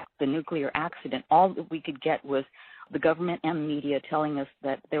the nuclear accident, all that we could get was the government and the media telling us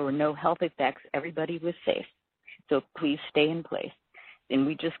that there were no health effects, everybody was safe. so please stay in place. And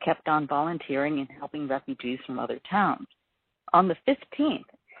we just kept on volunteering and helping refugees from other towns. On the 15th,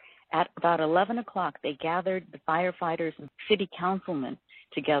 at about 11 o'clock, they gathered the firefighters and city councilmen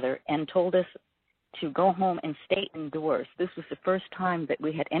together and told us to go home and stay indoors. This was the first time that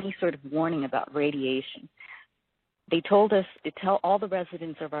we had any sort of warning about radiation. They told us to tell all the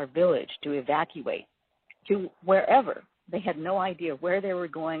residents of our village to evacuate to wherever. They had no idea where they were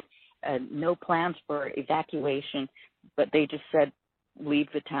going, no plans for evacuation, but they just said, leave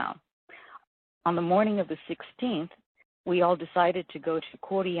the town. On the morning of the 16th, we all decided to go to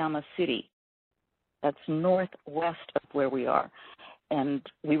Koriyama City. That's northwest of where we are. And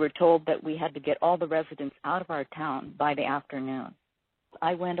we were told that we had to get all the residents out of our town by the afternoon.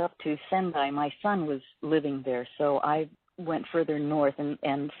 I went up to Sendai. My son was living there, so I went further north,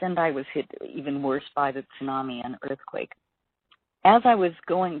 and Sendai was hit even worse by the tsunami and earthquake. As I was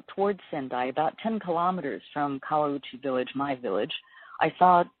going towards Sendai, about 10 kilometers from Kawauchi Village, my village, I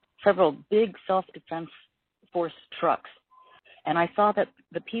saw several big self-defense force trucks, and I saw that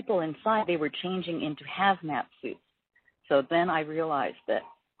the people inside, they were changing into hazmat suits. So then I realized that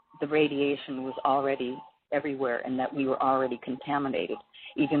the radiation was already everywhere and that we were already contaminated,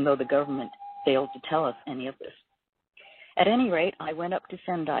 even though the government failed to tell us any of this. At any rate, I went up to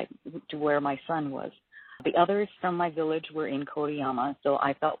Sendai, to where my son was. The others from my village were in Koriyama, so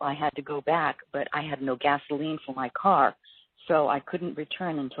I felt I had to go back, but I had no gasoline for my car, so I couldn't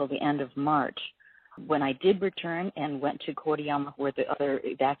return until the end of March. When I did return and went to Koriyama, where the other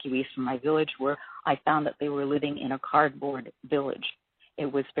evacuees from my village were, I found that they were living in a cardboard village.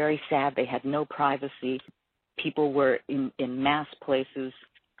 It was very sad. They had no privacy. People were in mass places,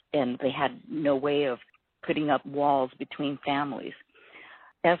 and they had no way of putting up walls between families.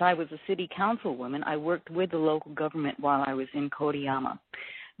 As I was a city councilwoman, I worked with the local government while I was in Koriyama.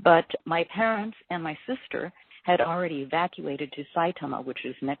 But my parents and my sister had already evacuated to Saitama, which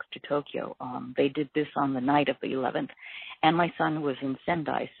is next to Tokyo. They did this on the night of the 11th, and my son was in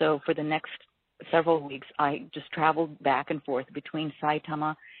Sendai. So for the next several weeks, I just traveled back and forth between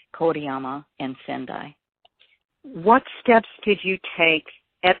Saitama, Koriyama, and Sendai. What steps did you take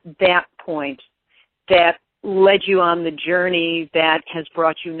at that point that led you on the journey that has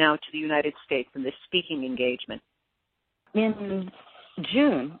brought you now to the United States and this speaking engagement? In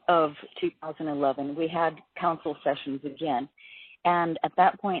June of 2011, we had council sessions again, and at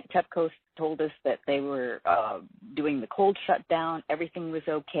that point, TEPCO told us that they were doing the cold shutdown, everything was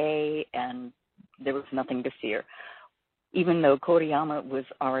okay, and there was nothing to fear, even though Koriyama was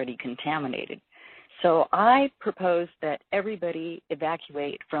already contaminated. So I proposed that everybody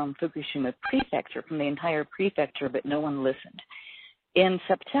evacuate from Fukushima Prefecture, from the entire prefecture, but no one listened. In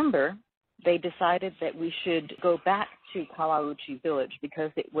September, they decided that we should go back to Kawauchi Village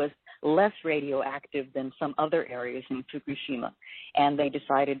because it was less radioactive than some other areas in Fukushima. And they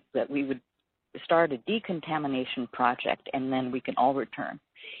decided that we would start a decontamination project and then we can all return.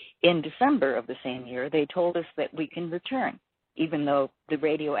 In December of the same year, they told us that we can return, even though the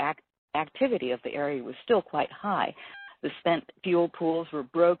radioactivity of the area was still quite high. The spent fuel pools were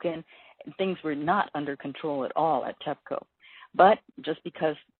broken. Things were not under control at all at TEPCO. But just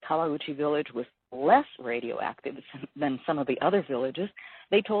because Kawauchi Village was less radioactive than some of the other villages,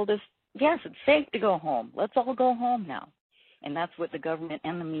 they told us, yes, it's safe to go home. Let's all go home now. And that's what the government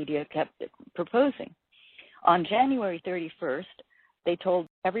and the media kept proposing. On January 31st, they told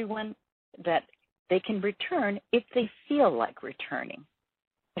everyone that they can return if they feel like returning.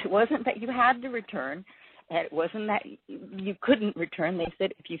 It wasn't that you had to return. It wasn't that you couldn't return. They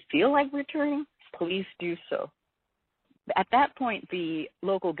said, if you feel like returning, please do so. At that point, the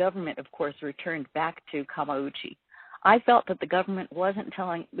local government, of course, returned back to Kawauchi. I felt that the government weren't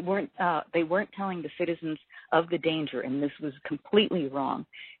telling the citizens of the danger, and this was completely wrong.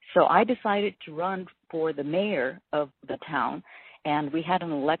 So I decided to run for the mayor of the town, and we had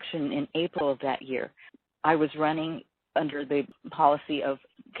an election in April of that year. I was running under the policy of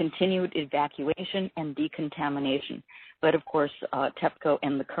continued evacuation and decontamination. But of course, TEPCO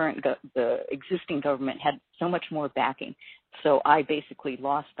and the existing government had so much more backing. So I basically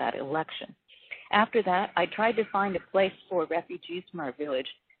lost that election. After that, I tried to find a place for refugees from our village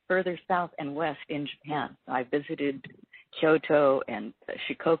further south and west in Japan. I visited Kyoto and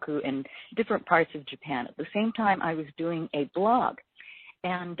Shikoku and different parts of Japan. At the same time, I was doing a blog,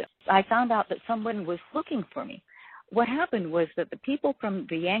 and I found out that someone was looking for me. What happened was that the people from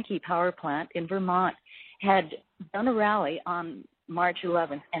the Yankee power plant in Vermont had done a rally on March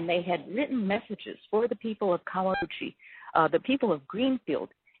 11th, and they had written messages for the people of Kawauchi. The people of Greenfield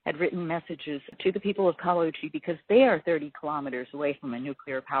had written messages to the people of Kawauchi because they are 30 kilometers away from a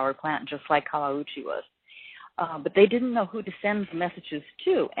nuclear power plant, just like Kawauchi was. but they didn't know who to send the messages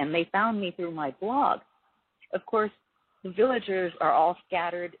to, and they found me through my blog. Of course, the villagers are all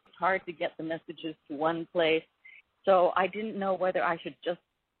scattered. It's hard to get the messages to one place. So I didn't know whether I should just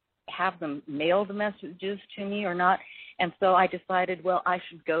have them mail the messages to me or not. And so I decided, well, I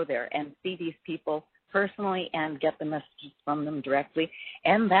should go there and see these people personally and get the messages from them directly.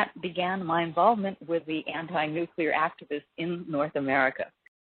 And that began my involvement with the anti-nuclear activists in North America.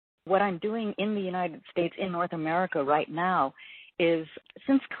 What I'm doing in the United States, in North America right now, is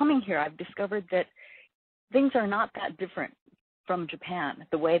since coming here, I've discovered that things are not that different from Japan,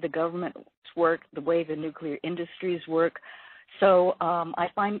 the way the governments work, the way the nuclear industries work. So I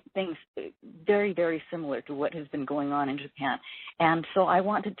find things very, very similar to what has been going on in Japan. And so I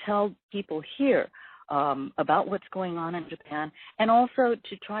want to tell people here about what's going on in Japan, and also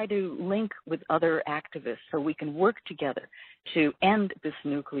to try to link with other activists so we can work together to end this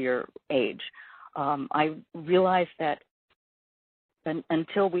nuclear age. I realize that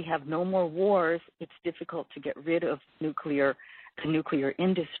until we have no more wars, it's difficult to get rid of the nuclear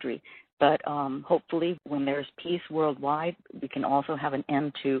industry. But hopefully when there's peace worldwide, we can also have an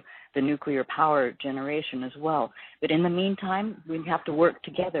end to the nuclear power generation as well. But in the meantime, we have to work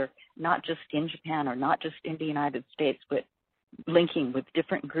together, not just in Japan or not just in the United States, but linking with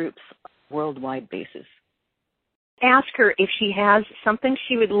different groups on a worldwide basis. Ask her if she has something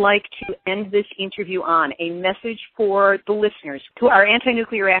she would like to end this interview on, a message for the listeners, to our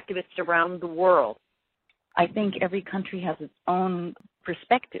anti-nuclear activists around the world. I think every country has its own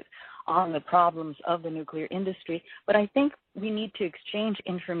perspective on the problems of the nuclear industry, but I think we need to exchange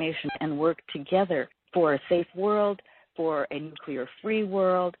information and work together for a safe world, for a nuclear-free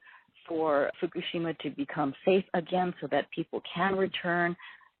world, for Fukushima to become safe again so that people can return.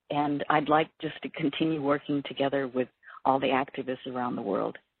 And I'd like just to continue working together with all the activists around the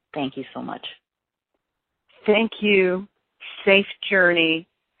world. Thank you so much. Thank you. Safe journey.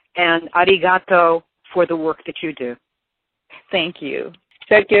 And arigato for the work that you do. Thank you.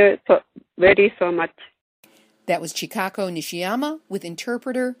 Thank you so much. That was Chikako Nishiyama with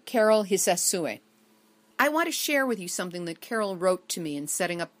interpreter Carol Hisasue. I want to share with you something that Carol wrote to me in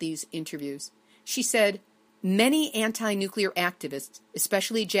setting up these interviews. She said, many anti-nuclear activists,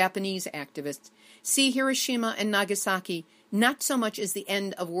 especially Japanese activists, see Hiroshima and Nagasaki not so much as the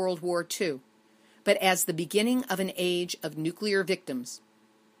end of World War II, but as the beginning of an age of nuclear victims.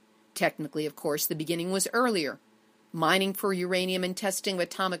 Technically, of course, the beginning was earlier, mining for uranium and testing of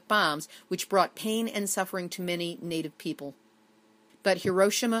atomic bombs, which brought pain and suffering to many native people. But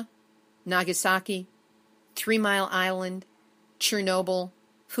Hiroshima, Nagasaki, 3 Mile Island, Chernobyl,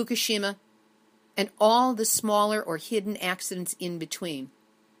 Fukushima, and all the smaller or hidden accidents in between,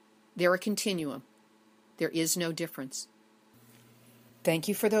 they're a continuum. There is no difference. Thank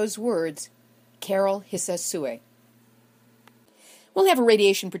you for those words, Carol Hisasue. We'll have a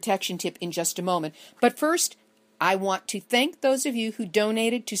radiation protection tip in just a moment, but first, I want to thank those of you who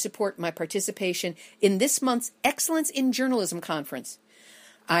donated to support my participation in this month's Excellence in Journalism Conference.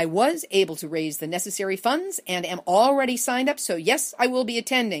 I was able to raise the necessary funds and am already signed up, so yes, I will be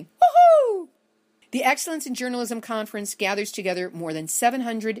attending. Woohoo! The Excellence in Journalism Conference gathers together more than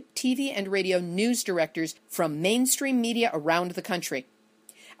 700 TV and radio news directors from mainstream media around the country.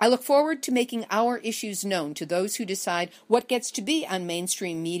 I look forward to making our issues known to those who decide what gets to be on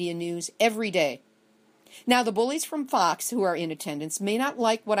mainstream media news every day. Now, the bullies from Fox who are in attendance may not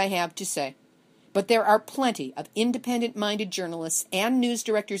like what I have to say, but there are plenty of independent-minded journalists and news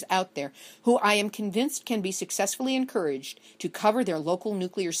directors out there who I am convinced can be successfully encouraged to cover their local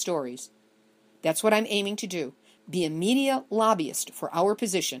nuclear stories. That's what I'm aiming to do, be a media lobbyist for our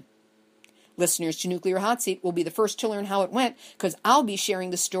position. Listeners to Nuclear Hot Seat will be the first to learn how it went, because I'll be sharing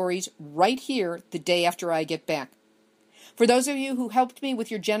the stories right here the day after I get back. For those of you who helped me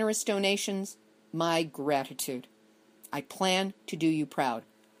with your generous donations, my gratitude. I plan to do you proud.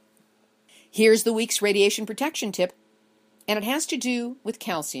 Here's the week's radiation protection tip, and it has to do with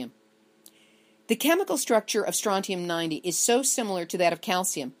calcium. The chemical structure of strontium-90 is so similar to that of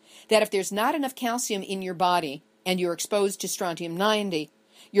calcium that if there's not enough calcium in your body and you're exposed to strontium-90,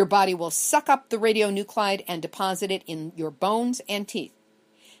 your body will suck up the radionuclide and deposit it in your bones and teeth.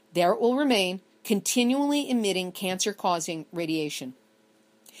 There it will remain, continually emitting cancer-causing radiation.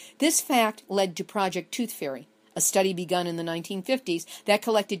 This fact led to Project Tooth Fairy, a study begun in the 1950s that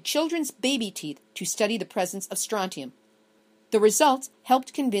collected children's baby teeth to study the presence of strontium. The results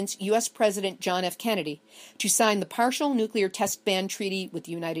helped convince U.S. President John F. Kennedy to sign the Partial Nuclear Test Ban Treaty with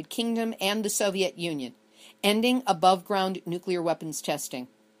the United Kingdom and the Soviet Union, ending above-ground nuclear weapons testing.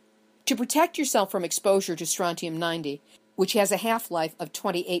 To protect yourself from exposure to strontium-90, which has a half-life of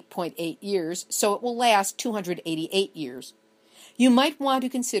 28.8 years, so it will last 288 years. You might want to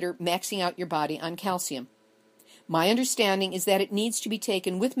consider maxing out your body on calcium. My understanding is that it needs to be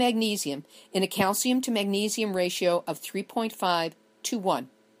taken with magnesium in a calcium to magnesium ratio of 3.5 to 1.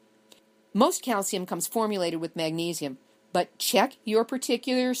 Most calcium comes formulated with magnesium, but check your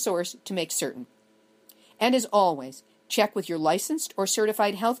particular source to make certain. And as always, check with your licensed or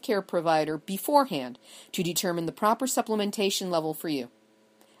certified healthcare provider beforehand to determine the proper supplementation level for you.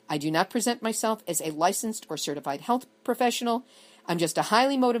 I do not present myself as a licensed or certified health professional. I'm just a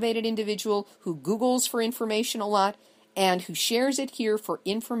highly motivated individual who Googles for information a lot and who shares it here for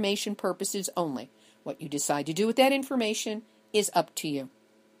information purposes only. What you decide to do with that information is up to you.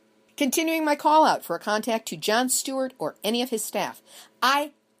 Continuing my call out for a contact to Jon Stewart or any of his staff.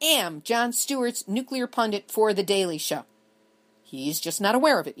 I am Jon Stewart's nuclear pundit for The Daily Show. He's just not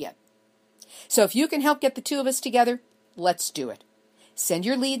aware of it yet. So if you can help get the two of us together, let's do it. Send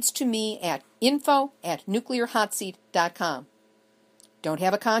your leads to me at info@nuclearhotseat.com. Don't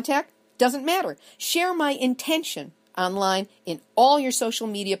have a contact? Doesn't matter. Share my intention online in all your social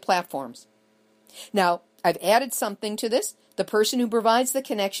media platforms. Now, I've added something to this. The person who provides the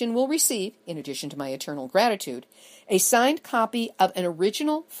connection will receive, in addition to my eternal gratitude, a signed copy of an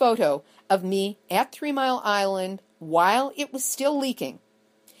original photo of me at 3 Mile Island while it was still leaking.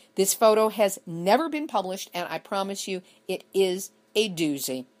 This photo has never been published, and I promise you it is a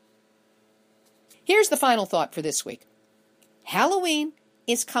doozy. Here's the final thought for this week. Halloween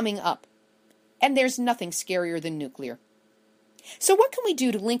is coming up, and there's nothing scarier than nuclear. So what can we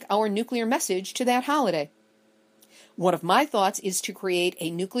do to link our nuclear message to that holiday? One of my thoughts is to create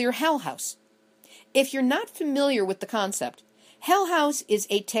a nuclear hell house. If you're not familiar with the concept, hell house is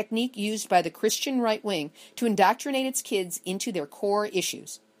a technique used by the Christian right wing to indoctrinate its kids into their core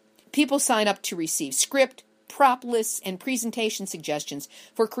issues. People sign up to receive script, prop lists, and presentation suggestions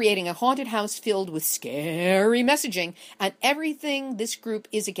for creating a haunted house filled with scary messaging on everything this group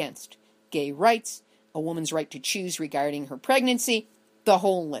is against. Gay rights, a woman's right to choose regarding her pregnancy, the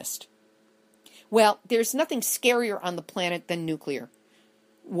whole list. Well, there's nothing scarier on the planet than nuclear.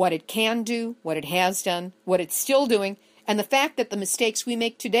 What it can do, what it has done, what it's still doing, and the fact that the mistakes we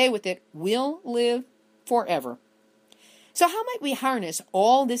make today with it will live forever. So how might we harness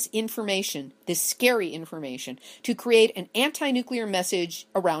all this information, this scary information, to create an anti-nuclear message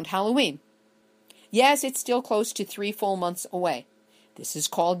around Halloween? Yes, it's still close to 3 full months away. This is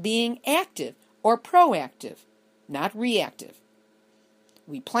called being active or proactive, not reactive.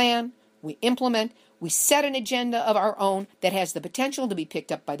 We plan, we implement, we set an agenda of our own that has the potential to be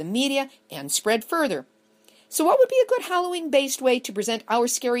picked up by the media and spread further. So what would be a good Halloween-based way to present our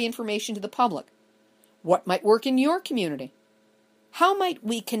scary information to the public? What might work in your community? How might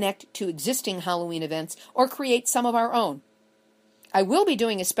we connect to existing Halloween events or create some of our own? I will be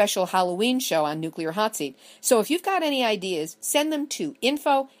doing a special Halloween show on Nuclear Hot Seat, so if you've got any ideas, send them to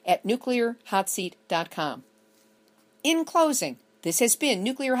info@nuclearhotseat.com. In closing, this has been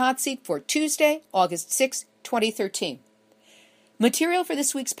Nuclear Hot Seat for Tuesday, August 6, 2013. Material for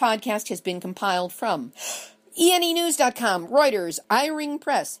this week's podcast has been compiled from ENEnews.com, Reuters, iRing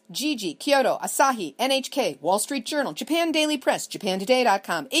Press, Gigi, Kyoto, Asahi, NHK, Wall Street Journal, Japan Daily Press,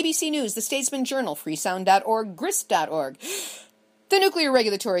 JapanToday.com, ABC News, The Statesman Journal, Freesound.org, Grist.org, the Nuclear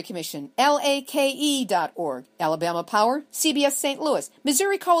Regulatory Commission, LAKE.org, Alabama Power, CBS St. Louis,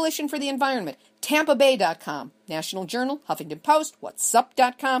 Missouri Coalition for the Environment, TampaBay.com, National Journal, Huffington Post,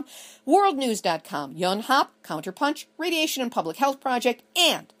 What'sUp.com, WorldNews.com, Yonhap, Counterpunch, Radiation and Public Health Project,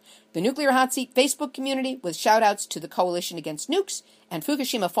 and the Nuclear Hot Seat Facebook community with shout-outs to the Coalition Against Nukes and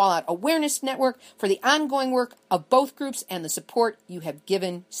Fukushima Fallout Awareness Network for the ongoing work of both groups and the support you have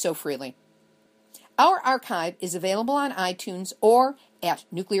given so freely. Our archive is available on iTunes or at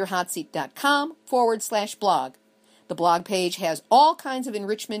nuclearhotseat.com/blog. The blog page has all kinds of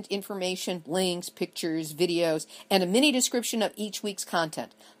enrichment information, links, pictures, videos, and a mini description of each week's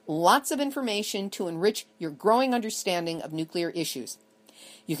content. Lots of information to enrich your growing understanding of nuclear issues.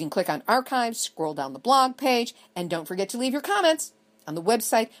 You can click on Archives, scroll down the blog page, and don't forget to leave your comments on the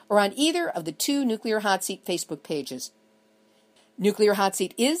website or on either of the 2 Nuclear Hot Seat Facebook pages. Nuclear Hot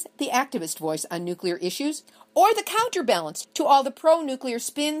Seat is the activist voice on nuclear issues, or the counterbalance to all the pro-nuclear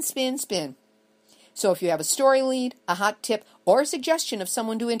spin. So if you have a story lead, a hot tip, or a suggestion of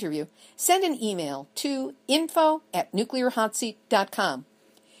someone to interview, send an email to info@nuclearhotseat.com.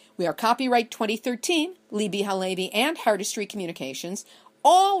 We are copyright 2013, Libby Halevi and Hardestry Communications.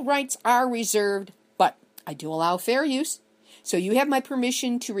 All rights are reserved, but I do allow fair use. So you have my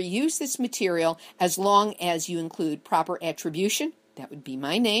permission to reuse this material as long as you include proper attribution, that would be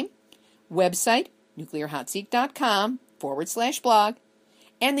my name, website, nuclearhotseat.com, nuclearhotseat.com/blog,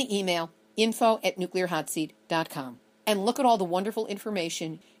 and the email info@nuclearhotseat.com. And look at all the wonderful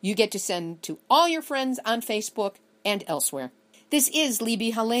information you get to send to all your friends on Facebook and elsewhere. This is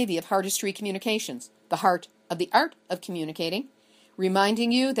Libbe HaLevy of Heartistry Communications, the heart of the art of communicating,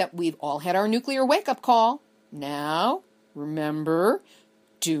 reminding you that we've all had our nuclear wake-up call. Now, remember,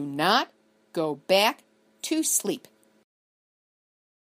 do not go back to sleep.